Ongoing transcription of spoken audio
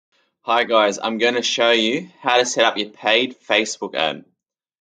Hi guys, I'm going to show you how to set up your paid Facebook ad.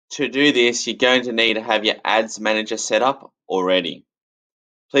 To do this, you're going to need to have your ads manager set up already.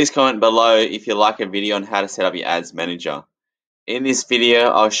 Please comment below if you like a video on how to set up your ads manager. In this video,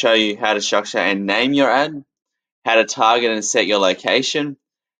 I'll show you how to structure and name your ad, how to target and set your location,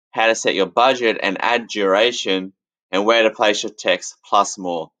 how to set your budget and ad duration, and where to place your text, plus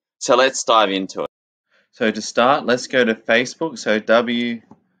more. So let's dive into it. So to start, let's go to Facebook. So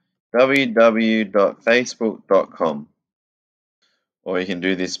www.facebook.com, or you can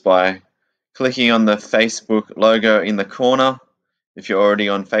do this by clicking on the Facebook logo in the corner if you're already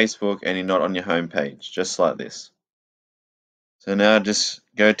on Facebook and you're not on your home page, just like this. So now just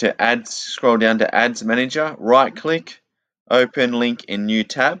go to ads, scroll down to Ads Manager, right click, open link in new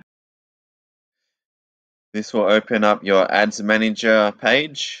tab. This will open up your Ads Manager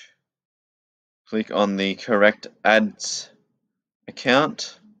page. Click on the correct ads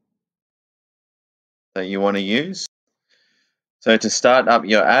account that you want to use. So to start up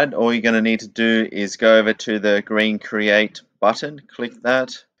your ad, all you're going to need to do is go over to the green Create button, click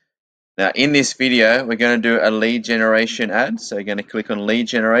that. Now in this video, we're going to do a lead generation ad. So you're going to click on lead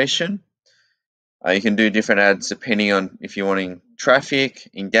generation. You can do different ads depending on if you're wanting traffic,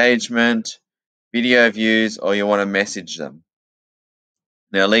 engagement, video views, or you want to message them.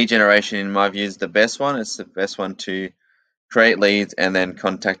 Now lead generation in my view is the best one. It's the best one to create leads and then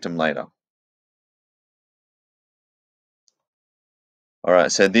contact them later.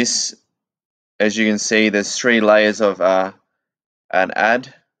 Alright, so this, as you can see, there's 3 layers of an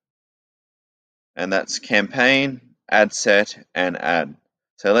ad, and that's campaign, ad set, and ad.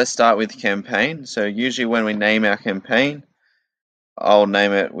 So let's start with campaign. So usually when we name our campaign, I'll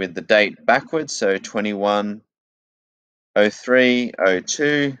name it with the date backwards, so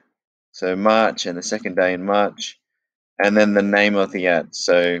 21/03/02, so March and the second day in March, and then the name of the ad,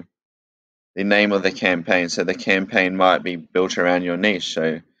 so the name of the campaign. So the campaign might be built around your niche,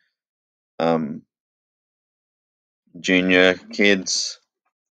 so junior kids,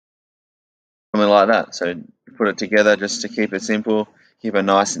 something like that. So put it together just to keep it simple, keep a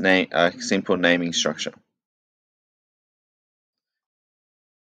nice name, simple naming structure.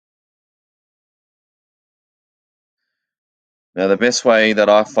 Now the best way that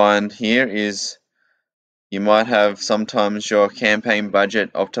I find here is you might have sometimes your campaign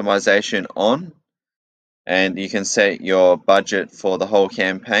budget optimization on, and you can set your budget for the whole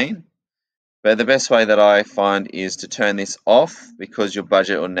campaign. But the best way that I find is to turn this off, because your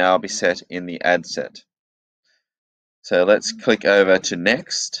budget will now be set in the ad set. So let's click over to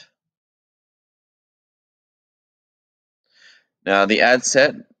next. Now the ad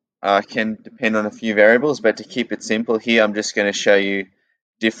set can depend on a few variables, but to keep it simple here, I'm just going to show you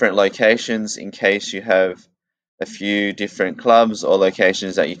different locations in case you have a few different clubs or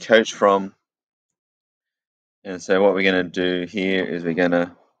locations that you coach from. And so what we're going to do here is we're going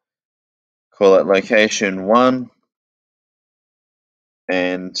to call it location 1,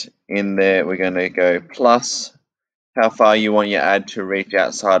 and in there we're going to go plus how far you want your ad to reach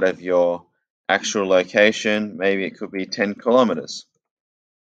outside of your actual location. Maybe it could be 10 kilometers.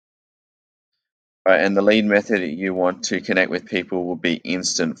 Right, and the lead method you want to connect with people will be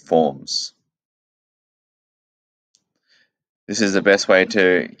instant forms. This is the best way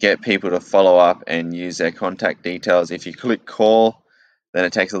to get people to follow up and use their contact details. If you click call, then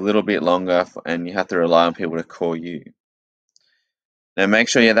it takes a little bit longer and you have to rely on people to call you. Now make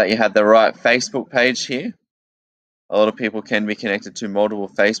sure that you have the right Facebook page here. A lot of people can be connected to multiple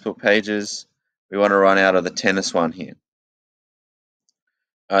Facebook pages. We want to run out of the tennis one here.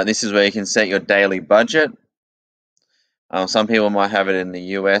 This is where you can set your daily budget. Some people might have it in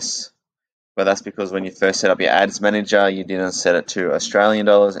the US, but that's because when you first set up your ads manager, you didn't set it to Australian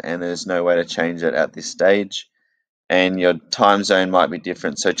dollars, and there's no way to change it at this stage. And your time zone might be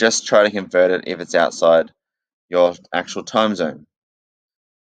different, so just try to convert it if it's outside your actual time zone.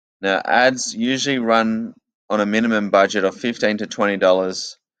 Now, ads usually run on a minimum budget of $15 to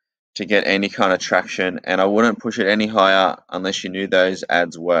 $20 to get any kind of traction, and I wouldn't push it any higher unless you knew those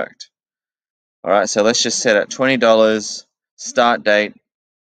ads worked. Alright, so let's just set it $20, start date,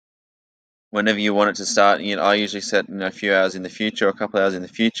 whenever you want it to start. I usually set a few hours in the future, or a couple hours in the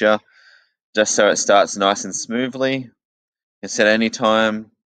future, just so it starts nice and smoothly. You can set any time.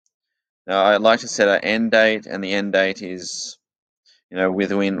 Now I like to set an end date, and the end date is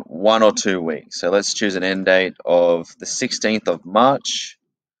within 1 or 2 weeks. So let's choose an end date of the 16th of March,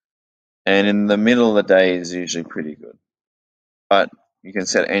 and in the middle of the day is usually pretty good, but you can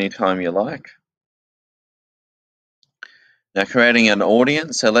set any time you like. Now creating an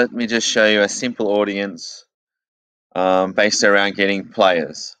audience, so let me just show you a simple audience based around getting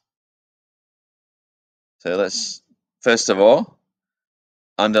players. So let's, first of all,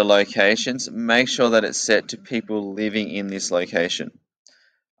 under locations, make sure that it's set to people living in this location.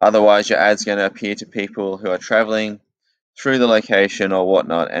 Otherwise, your ad's going to appear to people who are traveling through the location or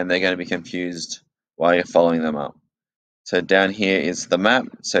whatnot, and they're going to be confused while you're following them up. So down here is the map.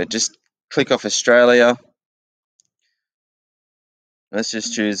 So just click off Australia. Let's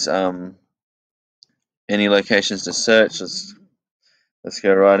just choose any locations to search. Let's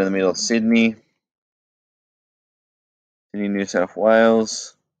go right in the middle of Sydney, New South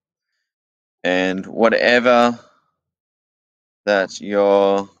Wales, and whatever that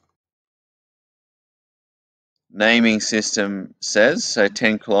your naming system says, so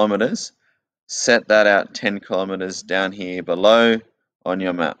 10 kilometers, set that out 10 kilometers down here below on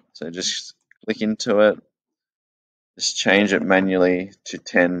your map. So just click into it, just change it manually to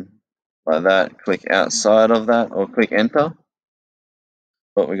 10 like that, click outside of that or click enter.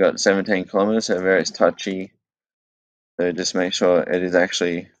 But we got 17 kilometers, so very touchy. So just make sure it is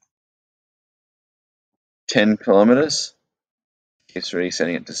actually 10 kilometers. Keeps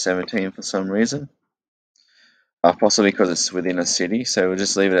resetting it to 17 for some reason. Possibly because it's within a city, so we'll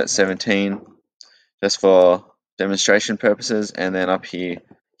just leave it at 17 just for demonstration purposes, and then up here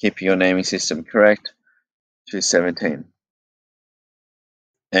keep your naming system correct to 17.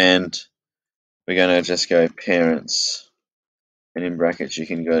 And we're going to just go parents, and in brackets you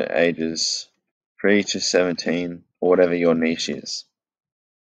can go ages 3 to 17 or whatever your niche is.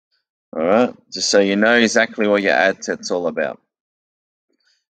 Alright, just so you know exactly what your ad set's all about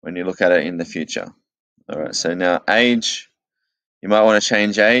when you look at it in the future. Alright, so now age, you might want to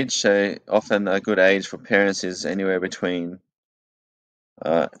change age. So often a good age for parents is anywhere between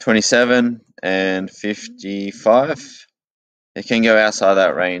 27 and 55. It can go outside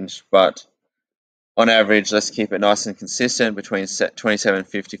that range, but on average, let's keep it nice and consistent between 27 and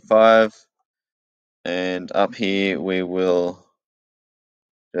 55. And up here, we will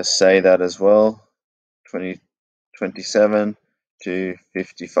just say that as well, 27 to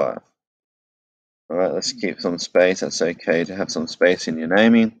 55. All right, let's keep some space. That's okay to have some space in your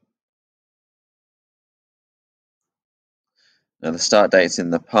naming. Now the start date's in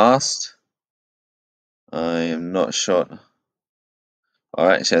the past. I am not sure. All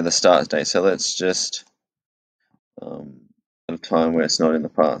right, so the start date. So let's just a time where it's not in the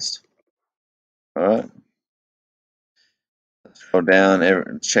past. All right. Scroll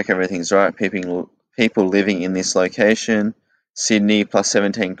down, check everything's right. People living in this location. Sydney plus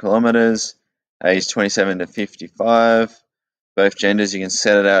 17 kilometers. Age 27 to 55. Both genders, you can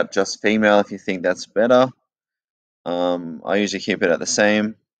set it out just female if you think that's better. I usually keep it at the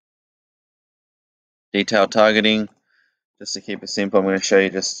same. Detail targeting, just to keep it simple, I'm going to show you,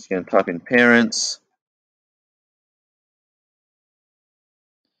 just going to type in parents.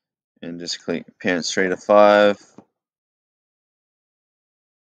 And just click parents 3 to 5.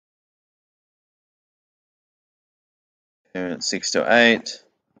 Parents 6 to 8.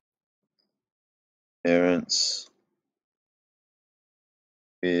 Parents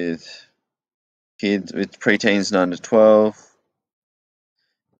with kids, with preteens 9 to 12.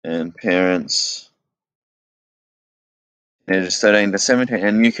 And parents ages 13 to 17.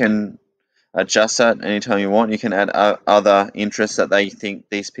 And you can adjust that anytime you want. You can add other interests that they think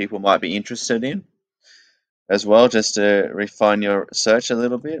these people might be interested in as well, just to refine your search a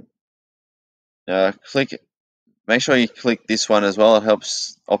little bit. Make sure you click this one as well. It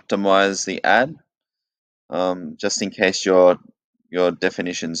helps optimize the ad, just in case your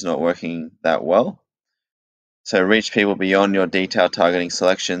definition's not working that well. So reach people beyond your detailed targeting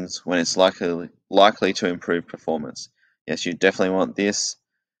selections when it's likely to improve performance. Yes, you definitely want this.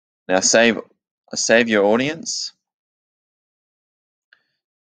 Now save your audience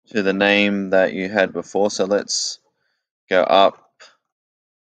to the name that you had before. So let's go up,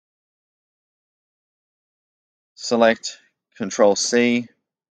 select Control C,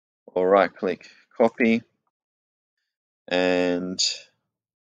 or right click copy, and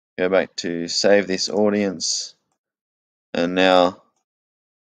go back to save this audience, and now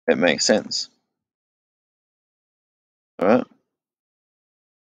it makes sense. All right,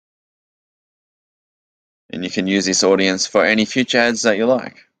 and you can use this audience for any future ads that you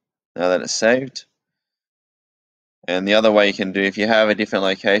like now that it's saved. And the other way you can do, if you have a different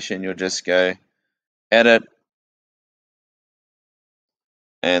location, you'll just go edit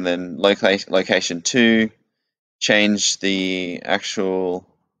and then location 2, change the actual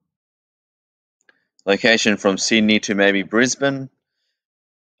location from Sydney to maybe Brisbane,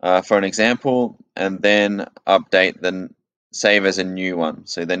 for an example, and then update, then save as a new one.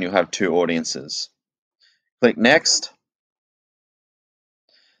 So then you'll have 2 audiences. Click next.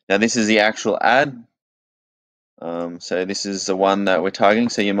 Now this is the actual ad. So this is the one that we're targeting.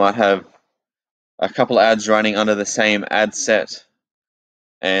 So you might have a couple ads running under the same ad set,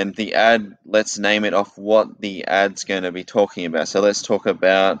 and the ad, let's name it off what the ad's going to be talking about. So let's talk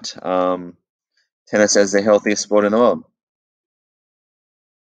about tennis as the healthiest sport in the world.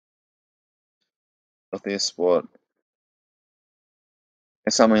 Healthiest sport.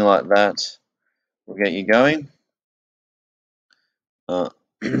 Something like that will get you going.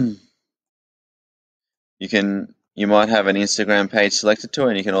 You might have an Instagram page selected to it,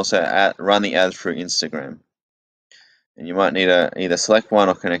 and you can also run the ad through Instagram. And you might need to either select one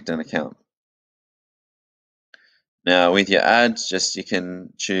or connect an account. Now with your ads, you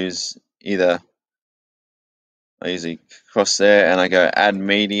can choose either. I usually cross there and I go add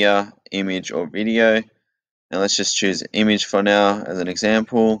media, image or video. And let's just choose image for now as an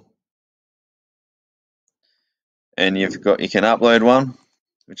example. And you can upload one,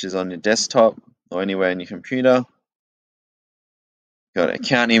 which is on your desktop or anywhere in your computer. Got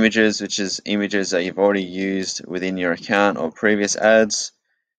account images, which is images that you've already used within your account or previous ads.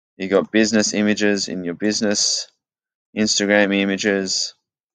 You got business images in your business, Instagram images,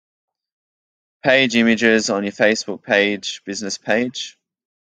 page images on your Facebook page, business page,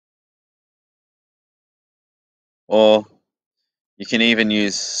 or you can even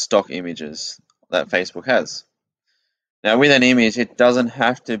use stock images that Facebook has. Now with an image, it doesn't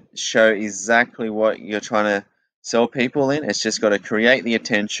have to show exactly what you're trying to sell people in. It's just got to create the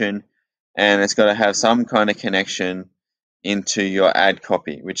attention, and it's got to have some kind of connection into your ad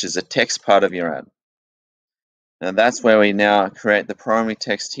copy, which is the text part of your ad. Now that's where we now create the primary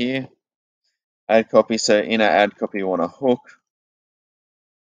text here, ad copy. So in our ad copy, we want a hook,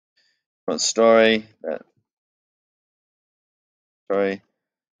 want story that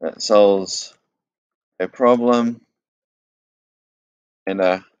solves a problem, and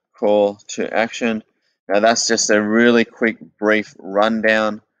a call to action. Now that's just a really quick, brief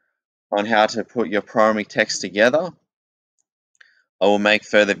rundown on how to put your primary text together. I will make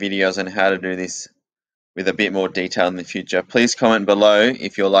further videos on how to do this with a bit more detail in the future. Please comment below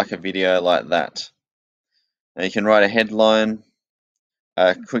if you'll like a video like that. Now you can write a headline,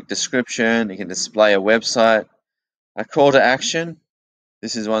 a quick description, you can display a website, a call to action.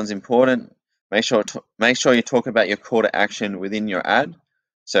 This is one's important. Make sure you talk about your call to action within your ad.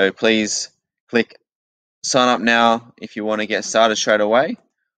 So please click sign up now if you want to get started straight away.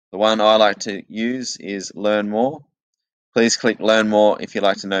 The one I like to use is learn more. Please click learn more if you'd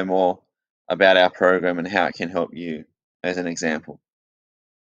like to know more about our program and how it can help you, as an example.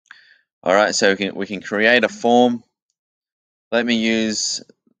 All right, so we can create a form. Let me use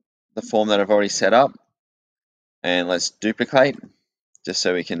the form that I've already set up, and let's duplicate just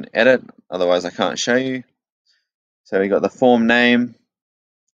so we can edit, otherwise I can't show you. So we got the form name,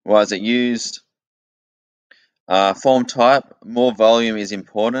 why is it used, form type. More volume is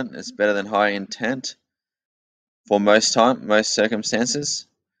important, it's better than high intent for most circumstances,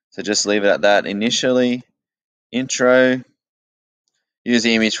 so just leave it at that initially. Intro, use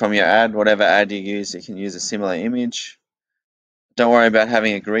the image from your ad. Whatever ad you use, you can use a similar image. Don't worry about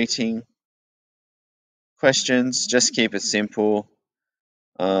having a greeting. Questions, just keep it simple.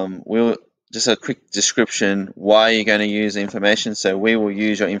 Just a quick description why you're going to use information. So we will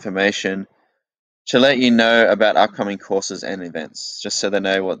use your information to let you know about upcoming courses and events, just so they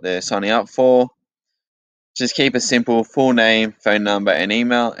know what they're signing up for. Just keep it simple, full name, phone number, and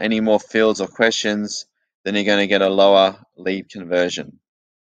email. Any more fields or questions, then you're going to get a lower lead conversion.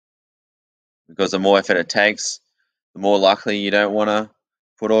 Because the more effort it takes, the more likely you don't want to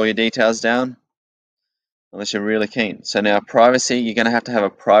put all your details down, unless you're really keen. So now privacy, you're going to have a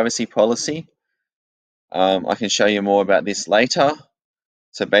privacy policy. I can show you more about this later.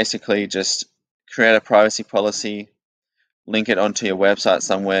 So basically just create a privacy policy, link it onto your website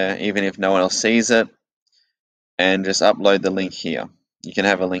somewhere, even if no one else sees it, and just upload the link here. You can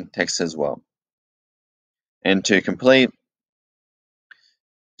have a link text as well. And to complete,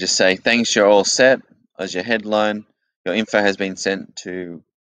 just say thanks, you're all set as your headline. Your info has been sent to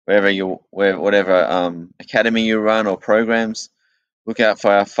whatever academy you run or programs. Look out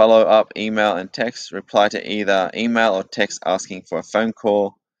for our follow-up email and text. Reply to either email or text asking for a phone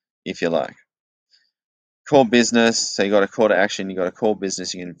call if you like. Call business, so you got a call to action, you got a call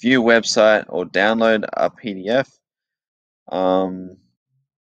business. You can view website or download a PDF, and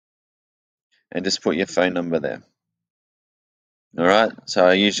just put your phone number there. All right, so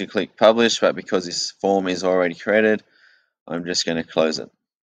I usually click publish, but because this form is already created, I'm just going to close it.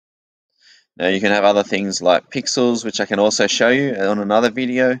 Now you can have other things like pixels, which I can also show you on another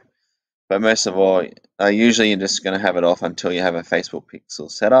video, but most of all, usually you're just going to have it off until you have a Facebook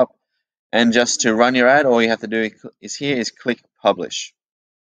pixel set up. And just to run your ad, all you have to do is click publish.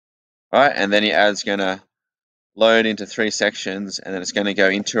 All right, and then your ad's going to load into 3 sections, and then it's going to go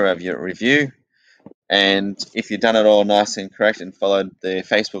into your review. And if you've done it all nice and correct and followed the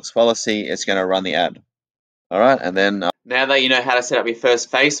Facebook's policy, it's going to run the ad. All right, and then now that you know how to set up your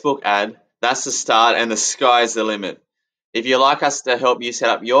first Facebook ad, that's the start, and the sky's the limit. If you'd like us to help you set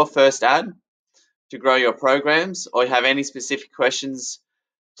up your first ad to grow your programs, or you have any specific questions,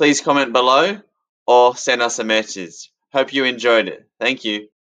 please comment below or send us a message. Hope you enjoyed it. Thank you.